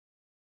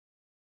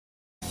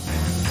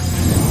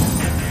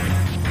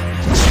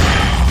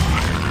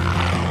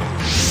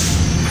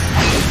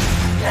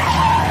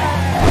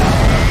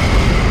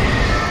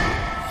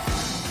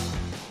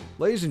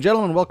Ladies and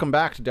gentlemen, welcome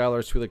back to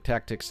Lair's Twi'lek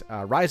Tactics.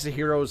 Rise of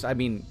Heroes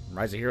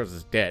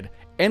is dead.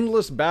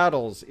 Endless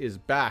Battles is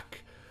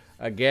back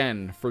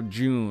again for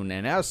June,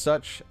 and as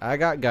such, I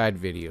got guide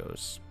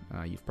videos.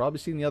 You've probably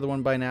seen the other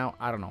one by now.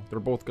 I don't know.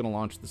 They're both going to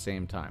launch at the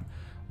same time.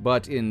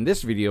 But in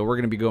this video, we're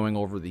going to be going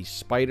over the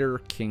Spider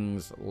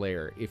King's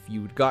Lair. If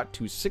you got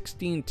to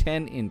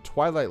 1610 in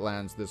Twilight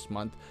Lands this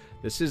month,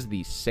 this is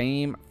the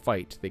same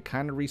fight. They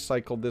kind of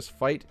recycled this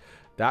fight.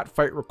 That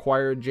fight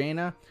required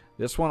Jaina.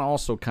 This one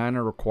also kind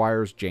of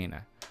requires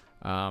Jaina.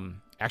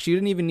 Actually, you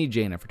didn't even need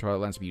Jaina for Twilight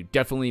Lands, but you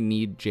definitely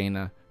need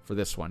Jaina for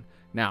this one.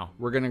 Now,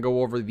 we're going to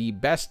go over the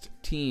best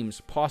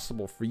teams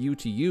possible for you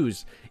to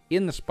use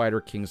in the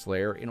Spider King's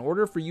Lair in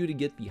order for you to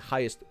get the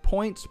highest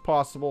points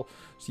possible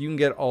so you can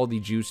get all the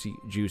juicy,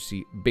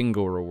 juicy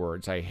bingo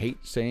rewards. I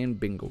hate saying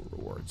bingo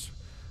rewards.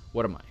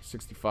 What am I,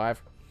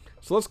 65?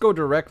 So let's go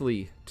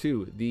directly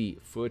to the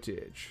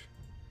footage.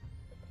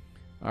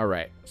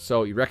 Alright,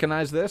 so you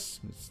recognize this?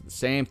 It's the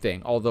same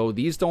thing, although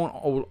these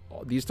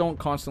don't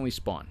constantly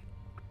spawn.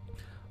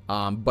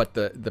 But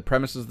the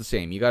premise is the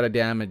same. You gotta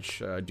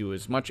do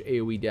as much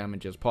AoE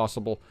damage as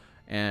possible,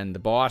 and the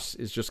boss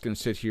is just gonna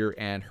sit here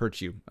and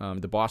hurt you.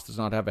 The boss does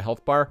not have a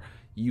health bar.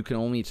 You can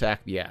only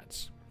attack the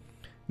ads.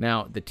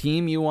 Now, the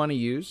team you want to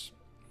use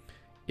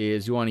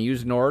is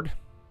Nord.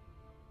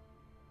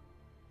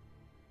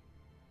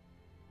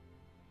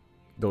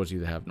 Those of you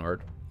that have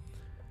Nord.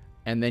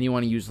 And then you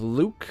want to use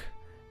Luke,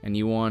 and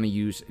you want to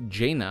use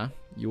Jaina.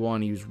 You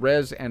want to use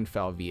Rez and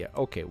Falvia.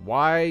 Okay,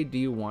 why do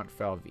you want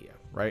Falvia,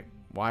 right?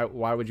 Why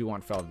would you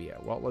want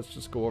Falvia? Well, let's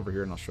just go over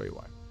here and I'll show you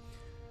why.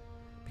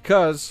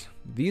 Because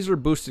these are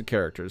boosted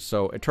characters.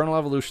 So Eternal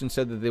Evolution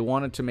said that they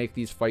wanted to make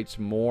these fights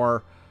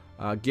more,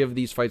 give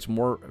these fights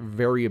more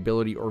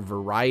variability or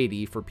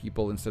variety for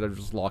people instead of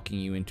just locking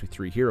you into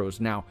 3 heroes.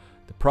 Now,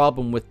 the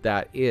problem with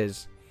that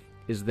is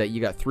that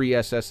you got 3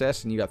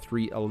 SSS and you got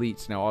 3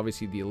 elites. Now,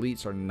 obviously, the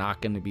elites are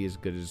not going to be as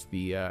good as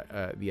the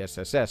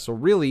SSS. So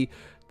really,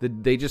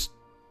 they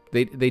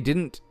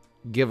didn't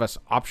give us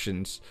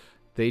options.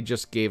 They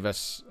just gave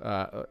us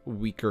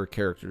weaker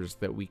characters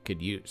that we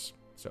could use.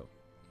 So,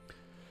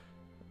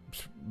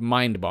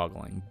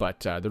 mind-boggling. But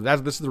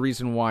this is the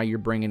reason why you're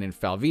bringing in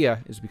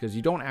Falvia, is because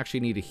you don't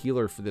actually need a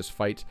healer for this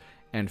fight.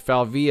 And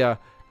Falvia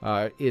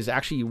is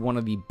actually one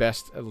of the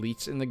best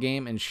elites in the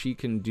game, and she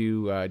can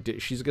do.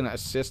 She's going to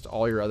assist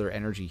all your other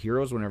energy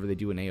heroes whenever they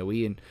do an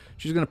AoE, and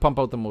she's going to pump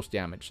out the most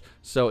damage.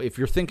 So if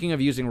you're thinking of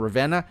using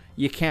Ravenna,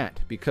 you can't,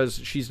 because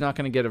she's not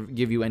going to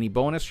give you any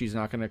bonus. She's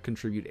not going to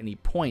contribute any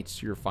points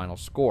to your final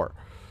score.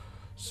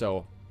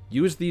 So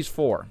use these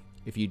 4.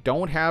 If you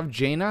don't have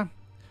Jaina,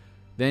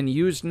 then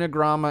use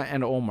Nagrama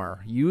and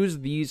Omar. Use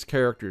these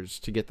characters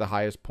to get the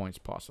highest points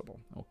possible.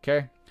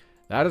 Okay,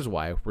 that is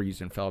why we're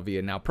using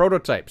Falvia. Now,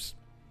 prototypes.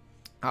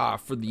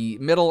 For the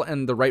middle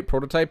and the right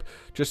prototype,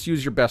 just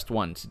use your best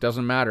ones. It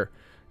doesn't matter.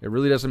 It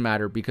really doesn't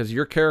matter, because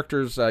your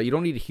characters, you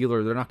don't need a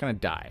healer. They're not going to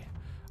die.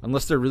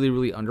 Unless they're really,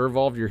 really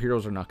under-evolved, your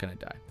heroes are not going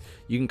to die.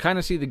 You can kind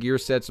of see the gear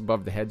sets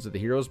above the heads of the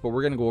heroes, but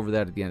we're going to go over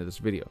that at the end of this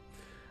video.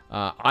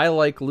 I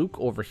like Luke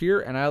over here,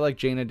 and I like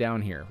Jaina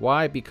down here.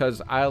 Why?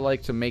 Because I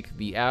like to make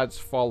the ads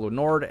follow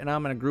Nord, and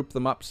I'm going to group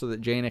them up so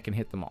that Jaina can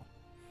hit them all.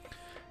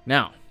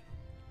 Now,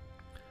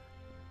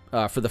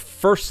 for the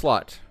first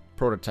slot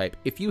prototype,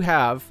 if you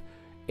have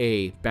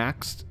a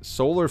maxed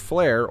solar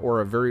flare,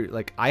 or a very,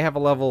 like, I have a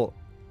level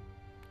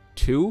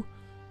 2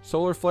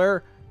 solar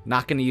flare,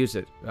 not going to use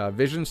it.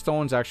 Vision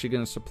Stone's actually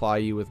going to supply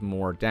you with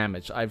more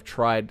damage. I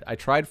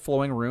tried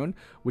Flowing Rune,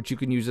 which you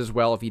can use as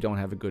well if you don't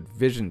have a good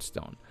Vision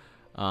Stone.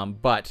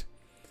 But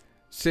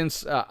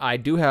since I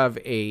do have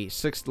a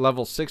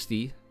level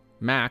 60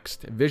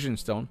 maxed Vision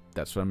Stone,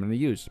 that's what I'm going to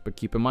use. But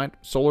keep in mind,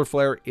 solar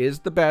flare is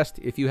the best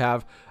if you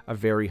have a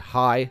very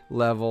high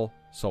level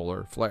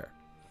solar flare.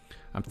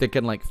 I'm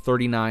thinking like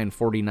 39,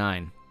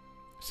 49,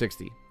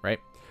 60, right?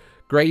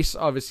 Grace,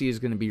 obviously, is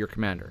going to be your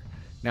commander.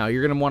 Now,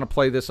 you're going to want to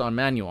play this on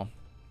manual.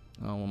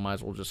 Oh, we might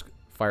as well just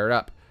fire it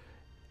up.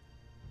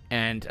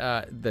 And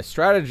the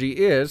strategy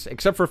is,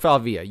 except for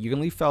Falvia, you can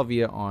leave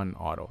Falvia on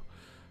auto.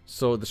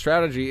 So the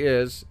strategy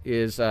is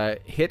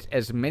hit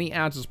as many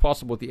ads as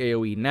possible with the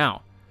AoE.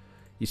 Now,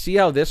 you see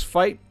how this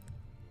fight,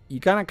 you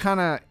kind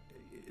of,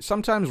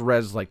 sometimes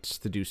Rez likes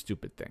to do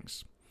stupid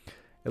things.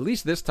 At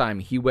least this time,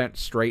 he went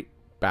straight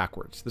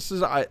backwards. This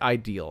is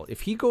ideal.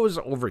 If he goes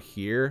over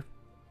here,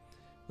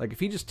 like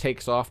if he just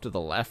takes off to the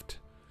left,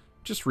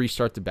 just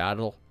restart the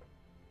battle,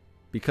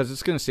 because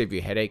it's going to save you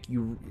a headache.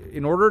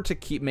 In order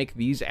to make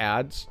these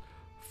ads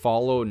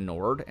follow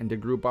Nord and to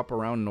group up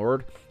around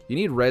Nord, you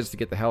need Rez to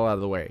get the hell out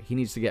of the way. He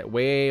needs to get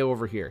way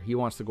over here. He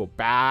wants to go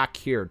back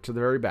here to the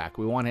very back.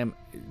 We want him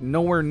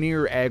nowhere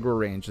near aggro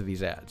range of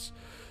these ads.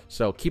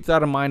 So keep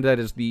that in mind. That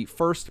is the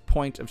first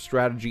point of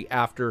strategy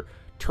after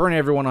turn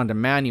everyone onto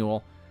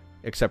manual,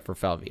 except for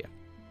Falvia.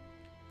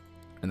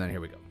 And then here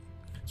we go.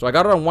 So I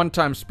got it on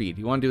 1x speed.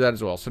 You want to do that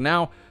as well. So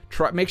now,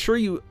 make sure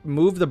you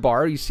move the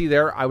bar. You see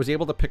there, I was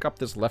able to pick up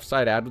this left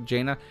side ad with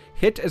Jaina.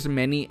 Hit as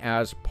many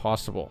as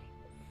possible.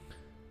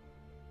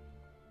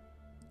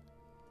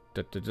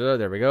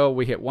 There we go.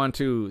 We hit 1,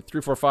 2,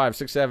 3, 4, 5,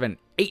 6, 7,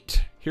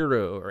 8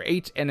 hero, or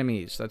 8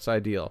 enemies. That's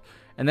ideal.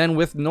 And then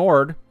with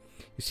Nord,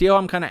 you see how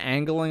I'm kind of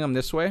angling him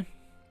this way?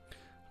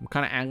 I'm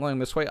kind of angling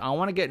this way. I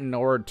want to get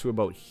Nord to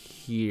about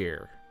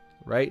here,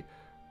 right?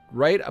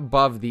 Right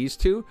above these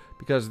two,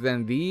 because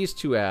then these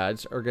two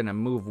ads are going to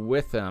move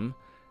with him,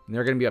 and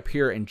they're going to be up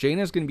here, and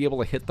Jaina's going to be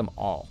able to hit them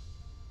all.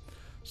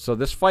 So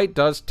this fight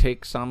does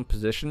take some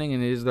positioning,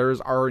 and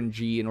there's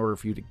RNG in order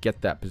for you to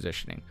get that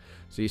positioning.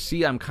 So you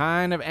see I'm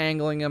kind of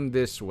angling him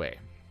this way.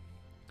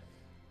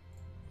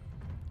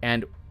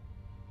 And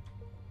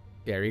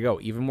there you go,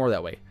 even more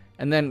that way.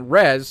 And then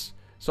res,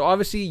 so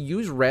obviously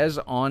use res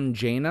on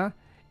Jaina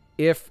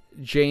if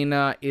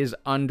Jaina is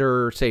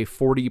under, say,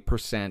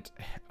 40%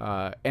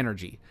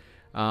 energy.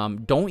 I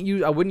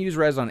wouldn't use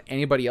res on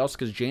anybody else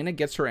because Jaina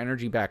gets her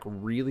energy back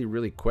really,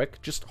 really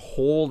quick. Just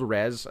hold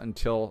res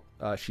until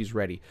she's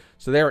ready.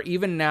 So there,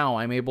 even now,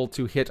 I'm able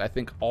to hit, I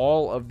think,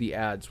 all of the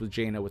ads with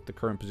Jaina with the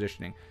current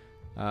positioning.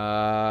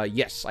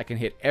 Yes, I can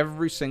hit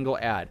every single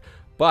ad.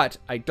 But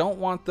I don't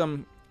want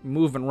them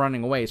moving,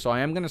 running away. So I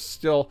am going to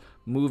still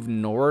move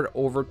Nord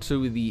over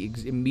to the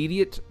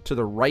immediate to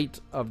the right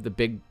of the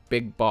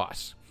big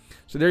boss.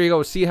 So there you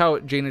go. See how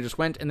Jaina just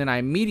went, and then I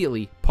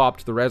immediately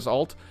popped the res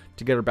alt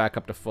to get her back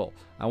up to full.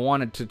 I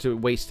wanted to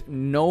waste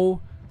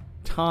no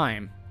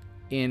time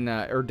in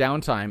or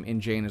downtime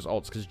in Jaina's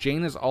ults, because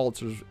Jaina's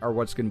ults are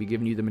what's going to be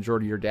giving you the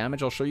majority of your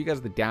damage. I'll show you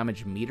guys the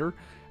damage meter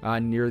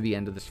near the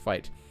end of this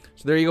fight.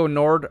 So there you go,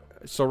 Nord.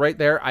 So right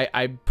there,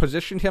 I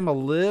positioned him a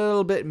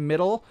little bit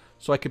middle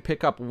so I could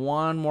pick up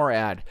one more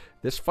ad.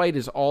 This fight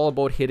is all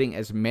about hitting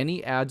as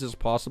many ads as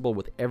possible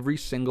with every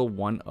single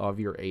one of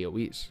your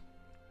AoEs.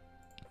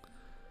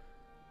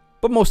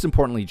 But most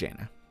importantly,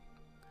 Jaina.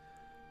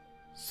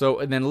 So,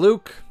 and then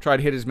Luke, try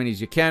to hit as many as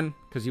you can,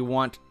 because you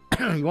want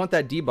you want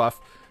that debuff,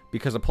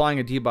 because applying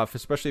a debuff,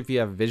 especially if you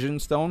have Vision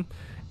Stone,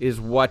 is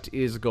what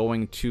is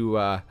going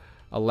to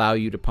allow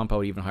you to pump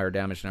out even higher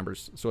damage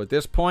numbers. So at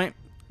this point,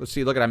 let's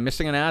see, look at, I'm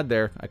missing an ad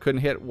there. I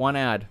couldn't hit one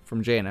ad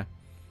from Jaina.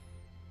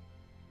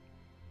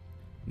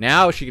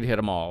 Now she can hit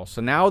them all.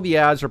 So now the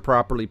ads are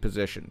properly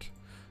positioned.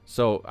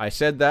 So I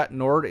said that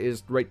Nord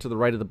is right to the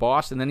right of the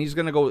boss, and then he's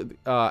going to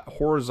go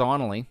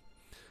horizontally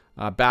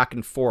back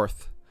and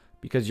forth,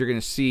 because you're going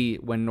to see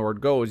when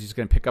Nord goes, he's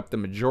going to pick up the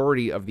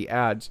majority of the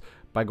ads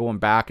by going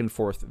back and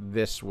forth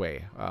this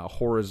way,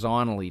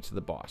 horizontally to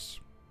the boss.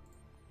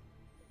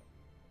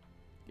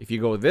 If you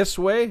go this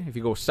way, if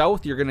you go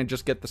south, you're going to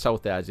just get the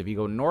south ads. If you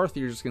go north,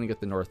 you're just going to get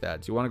the north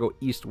ads. You want to go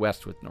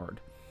east-west with Nord.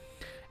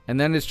 And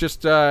then it's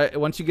just,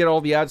 once you get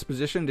all the ads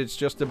positioned, it's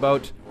just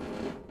about...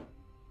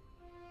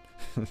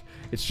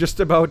 it's just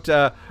about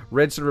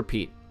rinse and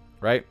repeat,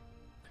 right?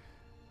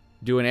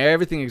 Doing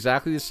everything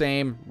exactly the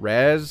same.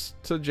 Res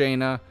to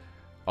Jaina,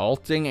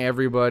 alting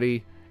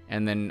everybody,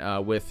 and then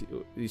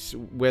you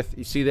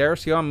see there,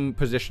 see how I'm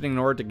positioning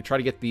Nord to try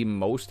to get the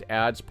most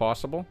ads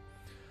possible.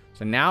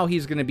 So now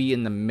he's going to be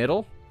in the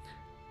middle.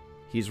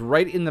 He's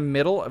right in the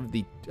middle of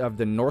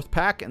the north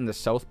pack and the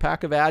south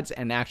pack of ads,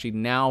 and actually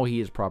now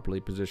he is properly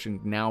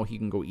positioned. Now he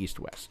can go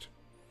east-west.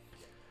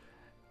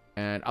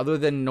 And other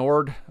than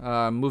Nord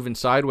moving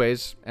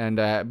sideways and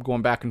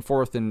going back and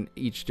forth in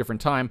each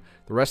different time,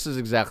 the rest is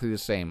exactly the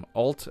same.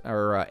 Alt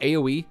or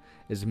AoE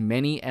as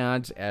many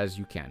ads as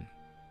you can.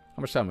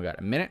 How much time we got?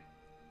 A minute?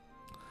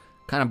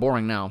 Kind of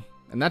boring now.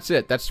 And that's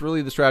it. That's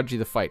really the strategy of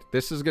the fight.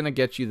 This is going to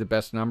get you the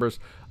best numbers.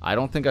 I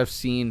don't think I've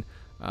seen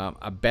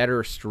a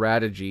better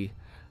strategy.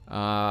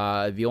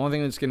 The only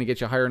thing that's going to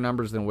get you higher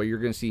numbers than what you're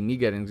going to see me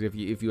getting is if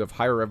you have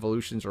higher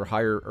evolutions or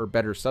higher or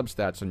better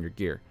substats on your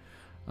gear.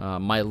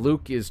 My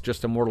Luke is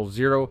just Immortal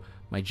 0.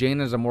 My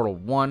Jaina is Immortal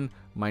 1.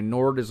 My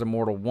Nord is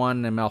Immortal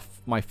 1. And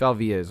my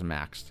Falvia is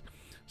maxed.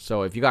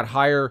 So if you got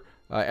higher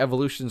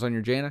evolutions on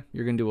your Jaina,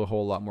 you're going to do a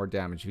whole lot more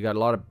damage. If you got a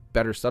lot of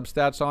better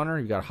substats on her,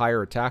 you got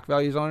higher attack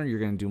values on her, you're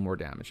going to do more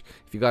damage.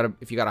 If you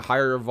got a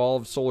higher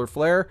evolved Solar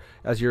Flare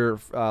as your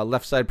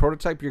left side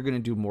prototype, you're going to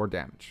do more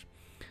damage.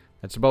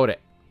 That's about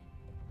it.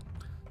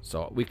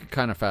 So we could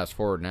kind of fast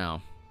forward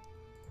now,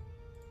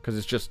 because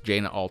it's just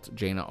Jaina alt,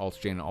 Jaina alt,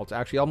 Jaina alt.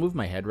 Actually, I'll move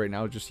my head right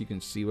now just so you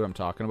can see what I'm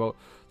talking about.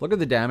 Look at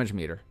the damage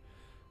meter.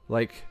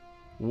 Like,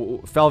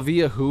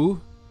 Falvia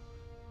who?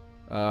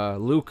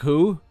 Luke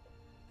who?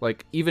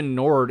 Like, even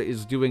Nord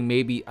is doing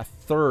maybe a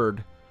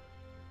third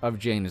of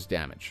Jaina's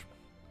damage.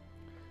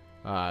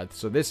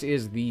 So this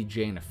is the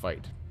Jaina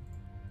fight.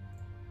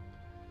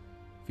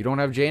 If you don't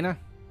have Jaina,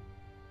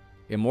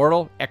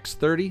 Immortal,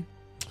 X30,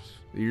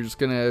 you're just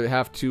going to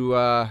have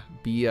to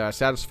be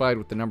satisfied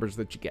with the numbers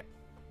that you get.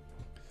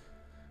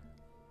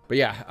 But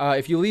yeah,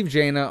 if you leave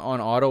Jaina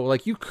on auto,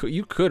 like you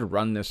could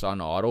run this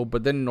on auto,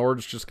 but then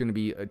Nord's just going to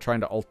be trying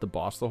to ult the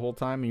boss the whole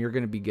time, and you're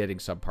going to be getting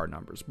subpar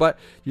numbers. But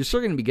you're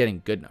still going to be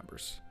getting good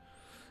numbers.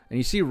 And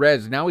you see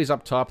Rez, now he's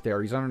up top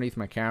there. He's underneath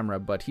my camera,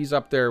 but he's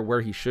up there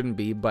where he shouldn't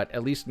be. But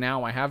at least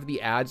now I have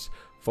the ads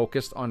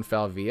focused on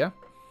Falvia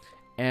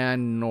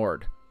and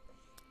Nord.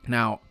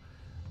 Now,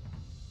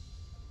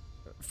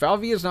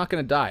 Falvia is not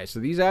going to die, so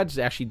these ads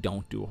actually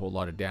don't do a whole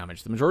lot of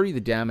damage. The majority of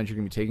the damage you're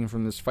going to be taking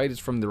from this fight is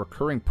from the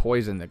recurring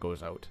poison that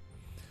goes out.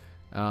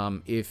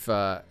 But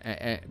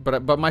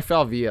my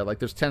Falvia, like,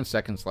 there's 10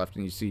 seconds left,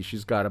 and you see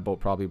she's got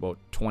probably about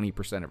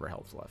 20% of her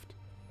health left.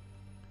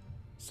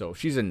 So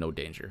she's in no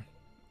danger.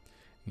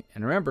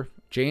 And remember,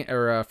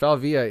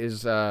 Falvia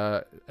is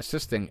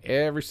assisting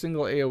every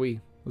single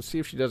AoE. Let's see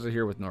if she does it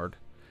here with Nord.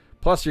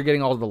 Plus, you're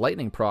getting all the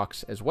lightning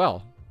procs as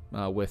well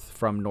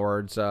from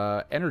Nord's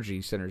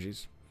energy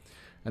synergies.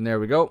 And there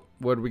we go.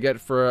 What do we get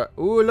for...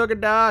 Ooh, look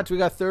at that. We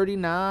got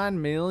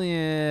 39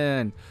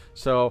 million.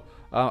 So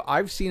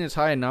I've seen as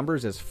high in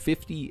numbers as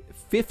 50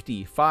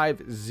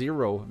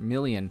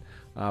 million.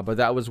 But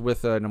that was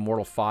with an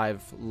Immortal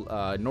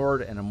 5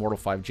 Nord, an Immortal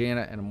 5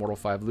 Jaina, an Immortal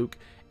 5 Luke,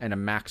 and a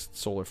maxed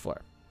Solar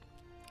Flare.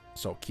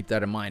 So keep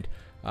that in mind.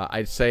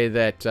 I'd say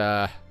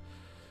that,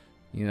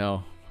 you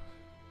know,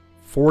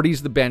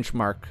 40's the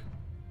benchmark,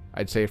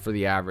 I'd say, for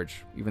the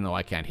average, even though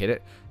I can't hit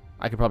it.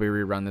 I could probably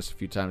rerun this a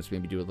few times,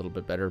 maybe do a little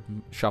bit better,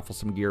 shuffle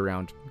some gear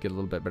around, get a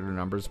little bit better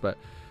numbers, but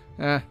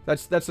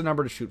that's the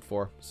number to shoot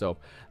for. So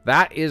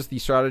that is the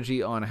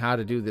strategy on how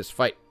to do this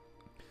fight.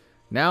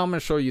 Now I'm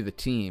going to show you the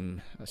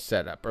team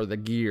setup, or the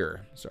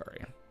gear,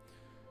 sorry.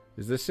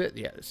 Is this it?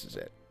 Yeah, this is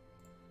it.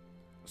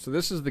 So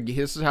this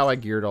is how I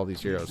geared all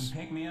these heroes.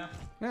 Pick me up.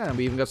 Yeah, and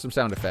we even got some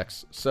sound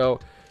effects. So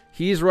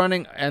he's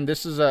running, and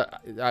this is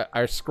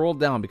I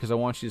scrolled down because I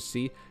want you to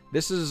see.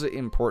 This is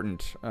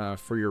important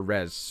for your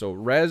res. So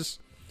res,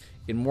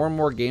 in more and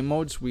more game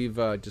modes, we've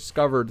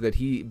discovered that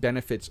he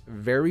benefits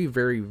very,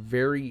 very,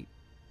 very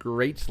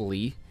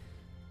greatly.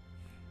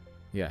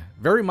 Yeah,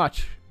 very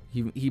much.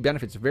 He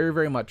benefits very,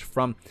 very much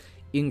from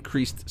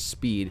increased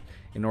speed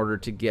in order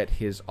to get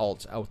his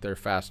ults out there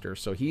faster.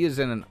 So he is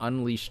in an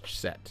Unleashed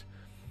set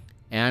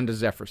and a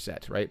Zephyr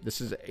set, right? This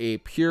is a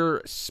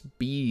pure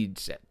speed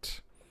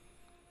set.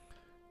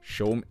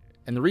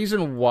 And the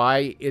reason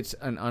why it's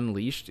an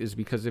Unleashed is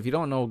because if you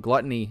don't know,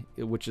 Gluttony,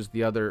 which is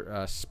the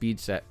other speed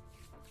set,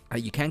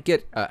 you can't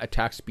get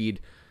attack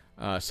speed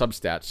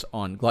substats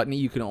on Gluttony.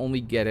 You can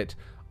only get it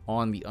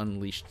on the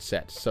Unleashed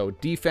set. So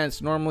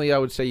defense, normally I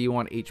would say you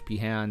want HP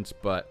hands,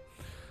 but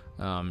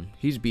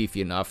he's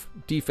beefy enough.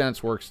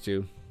 Defense works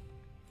too,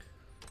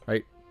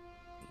 right?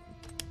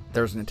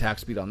 There's an attack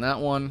speed on that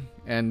one,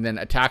 and then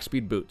attack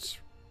speed boots,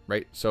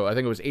 right? So I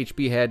think it was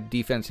HP head,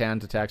 defense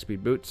hands, attack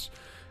speed boots,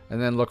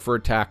 and then look for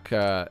attack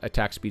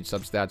speed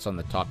substats on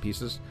the top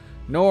pieces.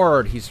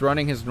 Nord, he's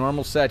running his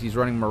normal set. He's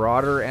running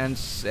Marauder and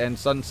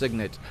Sun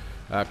Signet.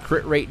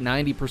 Crit rate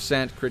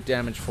 90%, crit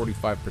damage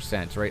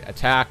 45%, right?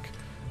 Attack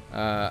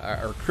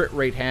or crit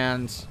rate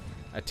hands,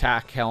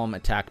 attack helm,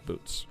 attack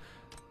boots.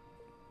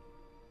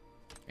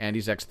 And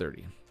he's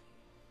X30.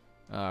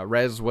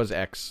 Res was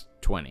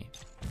X20.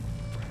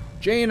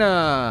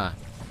 Jaina!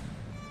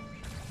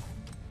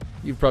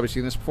 You've probably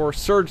seen this before.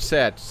 Surge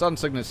set, Sun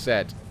Signet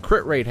set,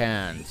 crit rate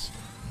hands,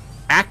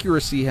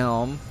 accuracy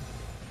helm,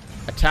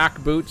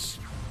 attack boots.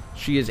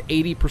 She is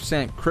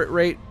 80% crit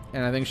rate,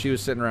 and I think she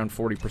was sitting around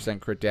 40%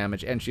 crit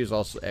damage, and she is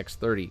also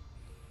X30.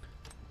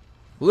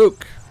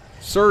 Luke,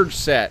 surge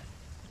set,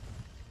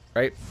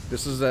 right?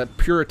 This is a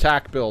pure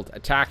attack build.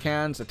 Attack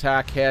hands,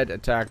 attack head,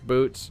 attack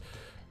boots.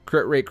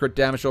 Crit rate, crit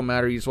damage don't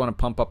matter. You just want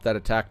to pump up that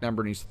attack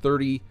number, and he's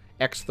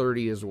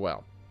X30 as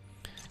well.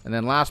 And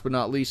then last but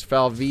not least,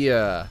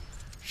 Falvia.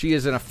 She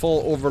is in a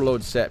full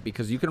overload set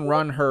because you can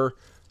run her,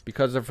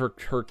 because of her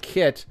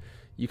kit,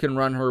 you can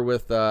run her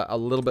with a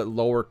little bit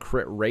lower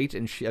crit rate,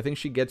 and I think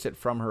she gets it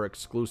from her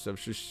exclusive.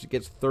 She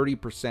gets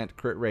 30%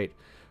 crit rate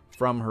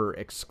from her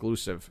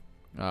exclusive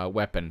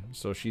weapon.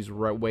 So she's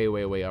way,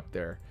 way, way up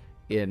there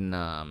in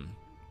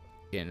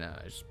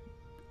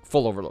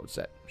full overload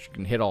set. She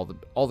can hit all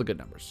the good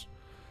numbers.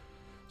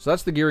 So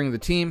that's the gearing of the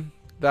team.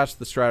 That's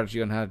the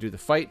strategy on how to do the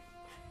fight.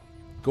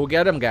 Go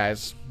get them,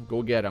 guys.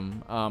 Go get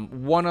them.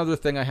 One other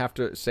thing I have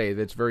to say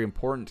that's very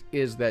important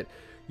is that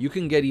you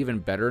can get even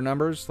better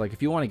numbers. Like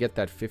if you want to get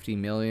that 50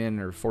 million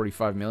or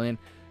 45 million,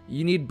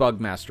 you need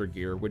Bugmaster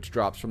gear, which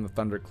drops from the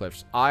Thunder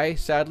Cliffs.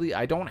 Sadly,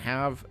 I don't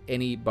have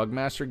any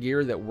Bugmaster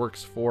gear that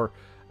works for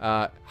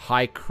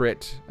high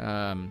crit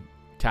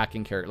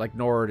attacking character like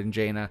Nord and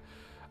Jaina.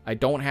 I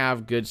don't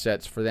have good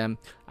sets for them.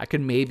 I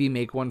could maybe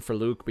make one for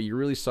Luke, but you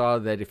really saw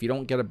that if you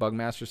don't get a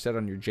Bugmaster set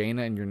on your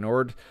Jaina and your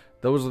Nord,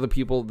 those are the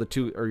people,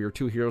 your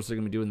two heroes that are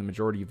going to be doing the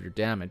majority of your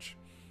damage.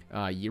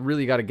 You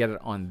really got to get it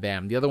on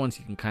them. The other ones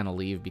you can kind of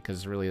leave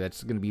because really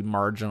that's going to be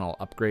marginal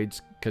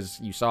upgrades because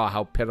you saw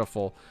how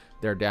pitiful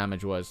their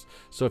damage was.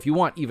 So if you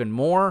want even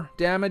more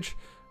damage,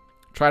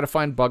 try to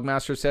find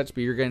Bugmaster sets,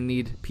 but you're going to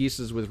need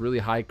pieces with really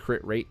high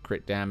crit rate,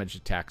 crit damage,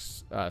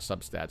 attacks,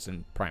 substats,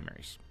 and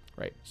primaries.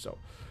 Right, so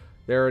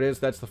there it is.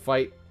 That's the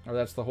fight, or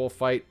that's the whole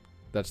fight.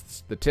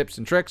 That's the tips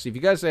and tricks. If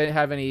you guys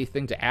have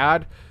anything to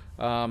add,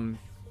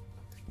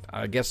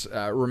 I guess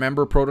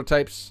remember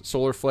prototypes.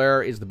 Solar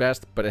Flare is the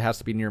best, but it has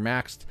to be near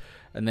maxed.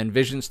 And then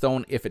Vision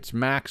Stone if it's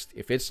maxed.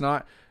 If it's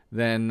not,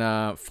 then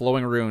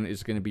Flowing Rune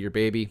is going to be your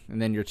baby.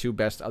 And then your two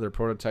best other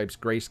prototypes,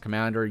 Grace,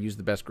 Commander. Use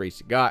the best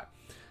Grace you got.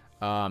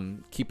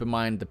 Keep in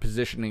mind the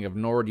positioning of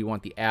Nord. You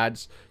want the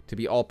ads to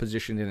be all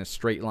positioned in a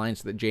straight line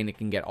so that Jaina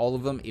can get all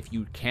of them. If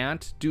you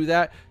can't do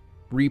that,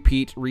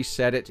 repeat,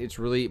 reset it. It's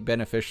really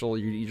beneficial.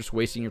 You're just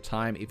wasting your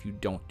time if you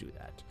don't do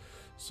that.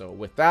 So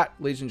with that,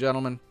 ladies and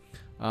gentlemen,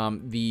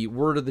 the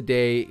word of the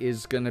day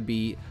is going to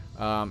be,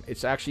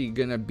 it's actually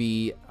going to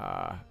be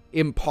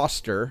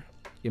imposter.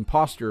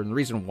 Imposter, and the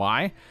reason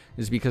why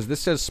is because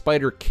this says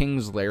Spider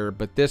King's Lair,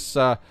 but this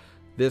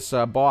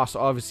boss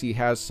obviously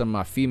has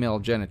some female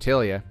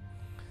genitalia,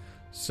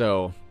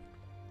 so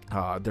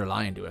they're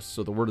lying to us.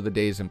 So the word of the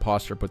day is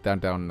imposter. Put that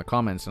down in the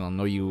comments, and I'll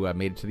know you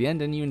made it to the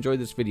end and you enjoyed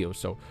this video.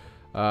 So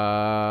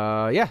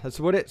yeah, that's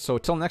about it. So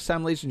till next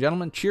time, ladies and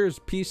gentlemen, cheers,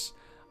 peace,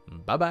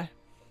 bye bye.